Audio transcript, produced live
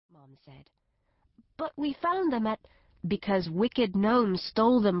Mom said. "But we found them at—" "Because wicked gnomes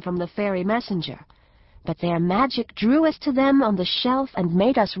stole them from the fairy messenger. But their magic drew us to them on the shelf and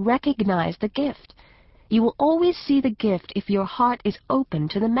made us recognize the gift. You will always see the gift if your heart is open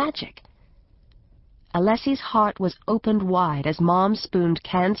to the magic." Alessi's heart was opened wide as Mom spooned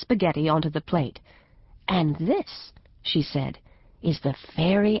canned spaghetti onto the plate. "And this," she said, "is the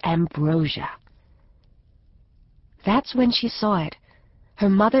fairy ambrosia." That's when she saw it, her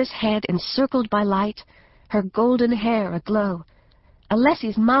mother's head encircled by light, her golden hair aglow.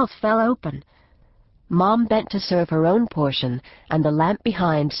 Alessi's mouth fell open. Mom bent to serve her own portion, and the lamp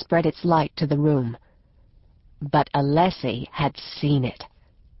behind spread its light to the room. But Alessi had seen it.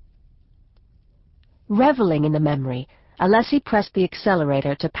 Reveling in the memory, Alessi pressed the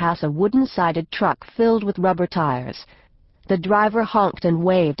accelerator to pass a wooden-sided truck filled with rubber tires. The driver honked and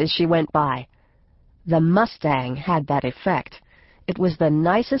waved as she went by. The Mustang had that effect. It was the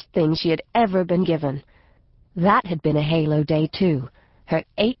nicest thing she had ever been given. That had been a halo day, too, her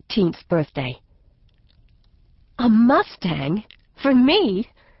 18th birthday. A Mustang? For me?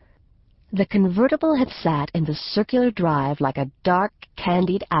 The convertible had sat in the circular drive like a dark,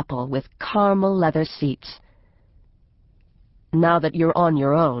 candied apple with caramel leather seats. "Now that you're on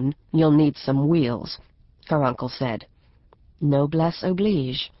your own, you'll need some wheels," her uncle said. Noblesse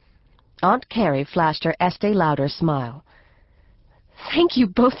oblige. Aunt Carrie flashed her Estee Lauder smile. "Thank you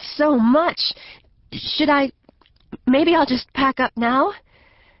both so much. Maybe I'll just pack up now?"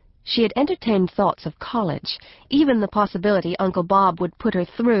 She had entertained thoughts of college, even the possibility Uncle Bob would put her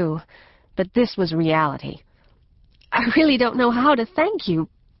through, but this was reality. "I really don't know how to thank you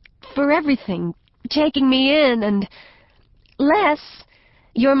for everything, taking me in, and Les,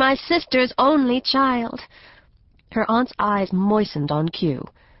 you're my sister's only child." Her aunt's eyes moistened on cue.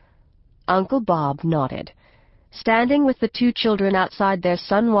 Uncle Bob nodded. Standing with the two children outside their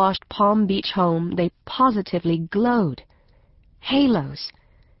sun-washed Palm Beach home, they positively glowed. Halos.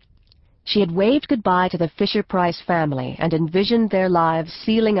 She had waved goodbye to the Fisher-Price family and envisioned their lives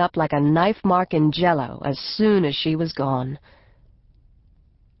sealing up like a knife mark in Jell-O as soon as she was gone.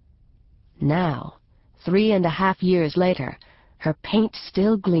 Now, 3.5 years later, her paint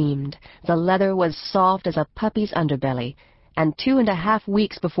still gleamed, the leather was soft as a puppy's underbelly, and 2.5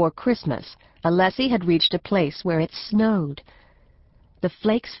 weeks before Christmas, Alessi had reached a place where it snowed. The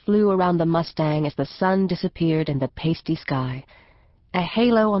flakes flew around the Mustang as the sun disappeared in the pasty sky. A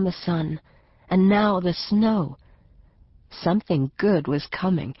halo on the sun, and now the snow. Something good was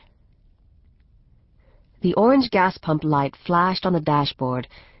coming. The orange gas pump light flashed on the dashboard,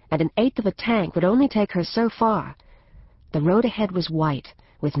 and 1/8 of a tank would only take her so far. The road ahead was white,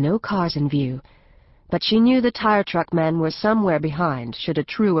 with no cars in view, but she knew the tire truck men were somewhere behind should a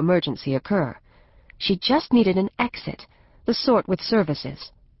true emergency occur. She just needed an exit, the sort with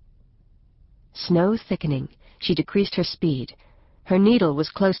services. Snow thickening, she decreased her speed. Her needle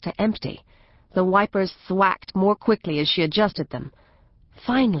was close to empty. The wipers thwacked more quickly as she adjusted them.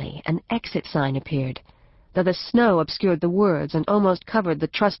 Finally, an exit sign appeared, though the snow obscured the words and almost covered the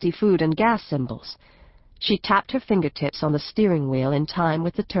trusty food and gas symbols. She tapped her fingertips on the steering wheel in time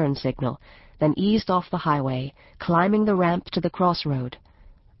with the turn signal, then eased off the highway, climbing the ramp to the crossroad.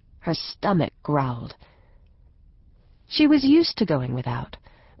 Her stomach growled. She was used to going without,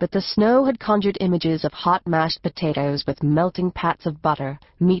 but the snow had conjured images of hot mashed potatoes with melting pats of butter,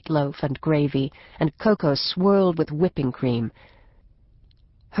 meatloaf and gravy, and cocoa swirled with whipping cream.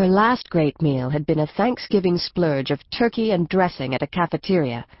 Her last great meal had been a Thanksgiving splurge of turkey and dressing at a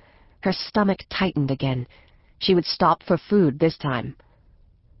cafeteria. Her stomach tightened again. She would stop for food this time.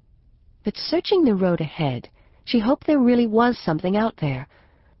 But searching the road ahead, she hoped there really was something out there.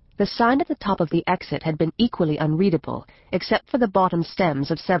 The sign at the top of the exit had been equally unreadable, except for the bottom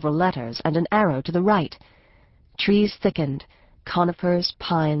stems of several letters and an arrow to the right. Trees thickened, conifers,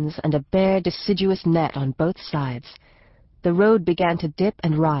 pines, and a bare, deciduous net on both sides. The road began to dip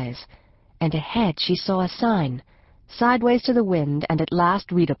and rise, and ahead she saw a sign, sideways to the wind and at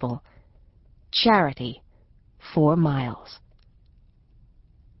last readable. Charity, 4 miles.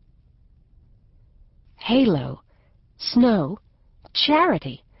 Halo, snow,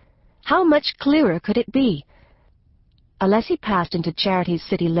 charity. How much clearer could it be? Alessi passed into Charity's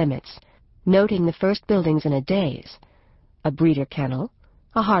city limits, noting the first buildings in a daze. A breeder kennel,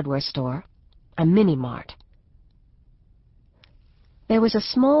 a hardware store, a mini-mart. There was a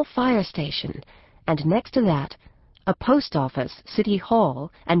small fire station, and next to that, a post office, city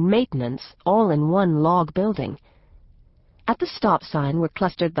hall, and maintenance all in one log building. At the stop sign were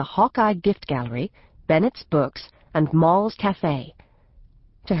clustered the Hawkeye Gift Gallery, Bennett's Books, and Mall's Cafe.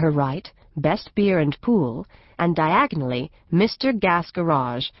 To her right, Best Beer and Pool, and diagonally Mr. Gas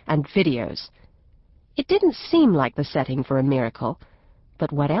Garage and videos. It didn't seem like the setting for a miracle,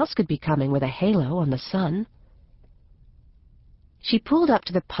 but what else could be coming with a halo on the sun? She pulled up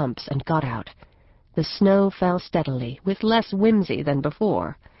to the pumps and got out. The snow fell steadily, with less whimsy than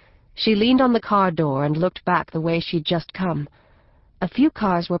before. She leaned on the car door and looked back the way she'd just come. A few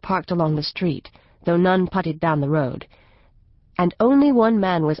cars were parked along the street, though none putted down the road, and only one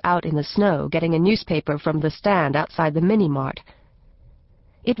man was out in the snow getting a newspaper from the stand outside the mini-mart.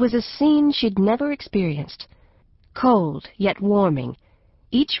 It was a scene she'd never experienced. Cold, yet warming.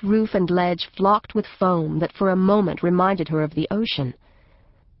 Each roof and ledge flocked with foam that for a moment reminded her of the ocean.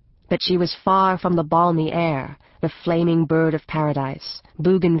 But she was far from the balmy air, the flaming bird of paradise,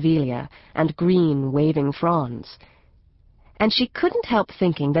 bougainvillea, and green waving fronds. And she couldn't help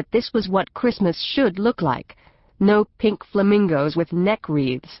thinking that this was what Christmas should look like. No pink flamingos with neck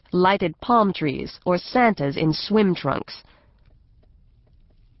wreaths, lighted palm trees, or Santas in swim trunks.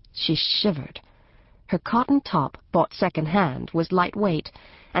 She shivered. Her cotton top, bought second-hand, was lightweight,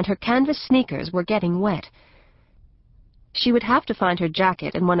 and her canvas sneakers were getting wet. She would have to find her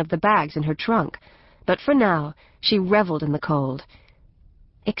jacket in one of the bags in her trunk, but for now she reveled in the cold.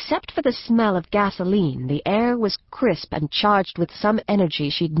 Except for the smell of gasoline, the air was crisp and charged with some energy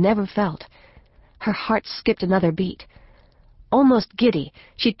she'd never felt. Her heart skipped another beat. Almost giddy,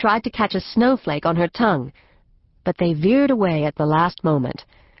 she tried to catch a snowflake on her tongue, but they veered away at the last moment,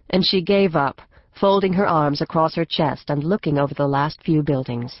 and she gave up, folding her arms across her chest and looking over the last few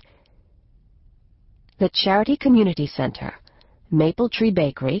buildings. The Charity Community Center, Maple Tree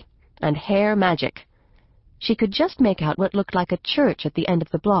Bakery, and Hair Magic. She could just make out what looked like a church at the end of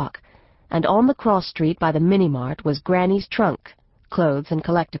the block, and on the cross street by the mini-mart was Granny's trunk, clothes and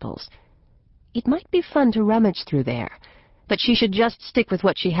collectibles. It might be fun to rummage through there, but she should just stick with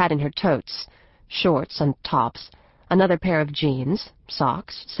what she had in her totes, shorts and tops, another pair of jeans,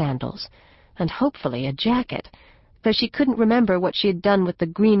 socks, sandals, and hopefully a jacket, though she couldn't remember what she had done with the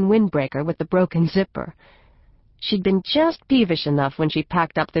green windbreaker with the broken zipper. She'd been just peevish enough when she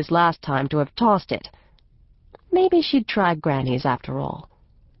packed up this last time to have tossed it. Maybe she'd try Granny's after all.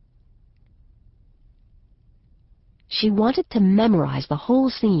 She wanted to memorize the whole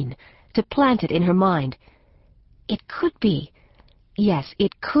scene, to plant it in her mind. It could be, yes,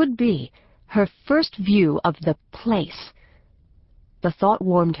 it could be, her first view of the place. The thought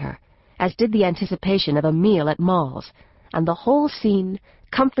warmed her, as did the anticipation of a meal at Maul's, and the whole scene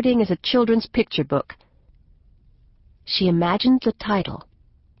comforting as a children's picture book. She imagined the title,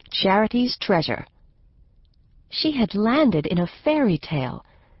 Charity's Treasure. She had landed in a fairy tale,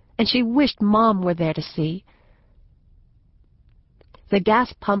 and she wished Mom were there to see. The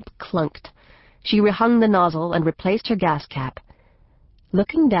gas pump clunked. She rehung the nozzle and replaced her gas cap.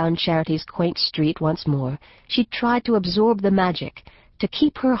 Looking down Charity's quaint street once more, she tried to absorb the magic, to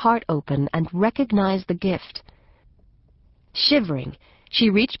keep her heart open and recognize the gift. Shivering, she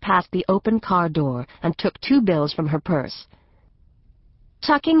reached past the open car door and took 2 bills from her purse.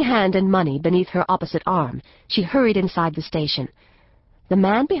 Tucking hand and money beneath her opposite arm, she hurried inside the station. The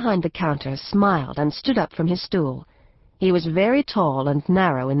man behind the counter smiled and stood up from his stool. He was very tall and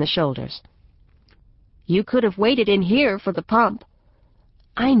narrow in the shoulders. "You could have waited in here for the pump."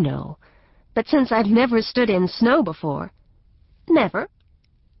 "I know, but since I've never stood in snow before." "Never?"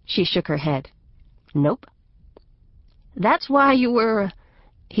 She shook her head. "Nope." "That's why you were,"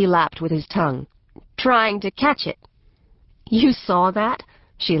 he lapped with his tongue, "trying to catch it." "You saw that?"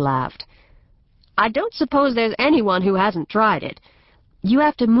 She laughed. "I don't suppose there's anyone who hasn't tried it. You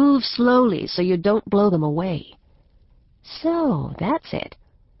have to move slowly so you don't blow them away." "So, that's it."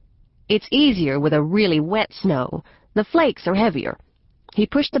 "It's easier with a really wet snow. The flakes are heavier." He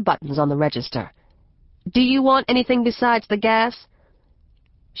pushed the buttons on the register. "Do you want anything besides the gas?"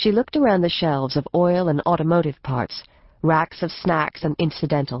 She looked around the shelves of oil and automotive parts, racks of snacks and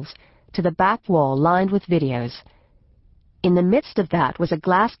incidentals, to the back wall lined with videos. In the midst of that was a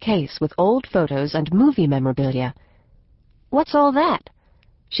glass case with old photos and movie memorabilia. "What's all that?"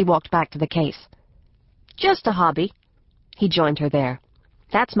 She walked back to the case. "Just a hobby." He joined her there.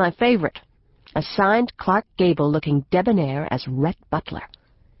 "That's my favorite. A signed Clark Gable-looking debonair as Rhett Butler."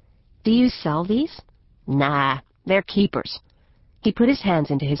 "Do you sell these?" "Nah, they're keepers." He put his hands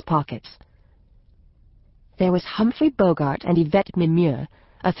into his pockets. There was Humphrey Bogart and Yvette Mimieux,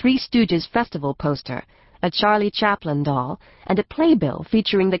 a Three Stooges festival poster, a Charlie Chaplin doll, and a playbill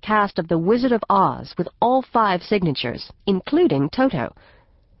featuring the cast of The Wizard of Oz with all 5 signatures, including Toto.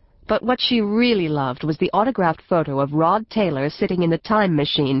 But what she really loved was the autographed photo of Rod Taylor sitting in the time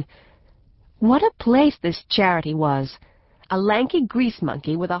machine. What a place this Charity was! A lanky grease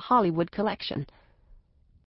monkey with a Hollywood collection.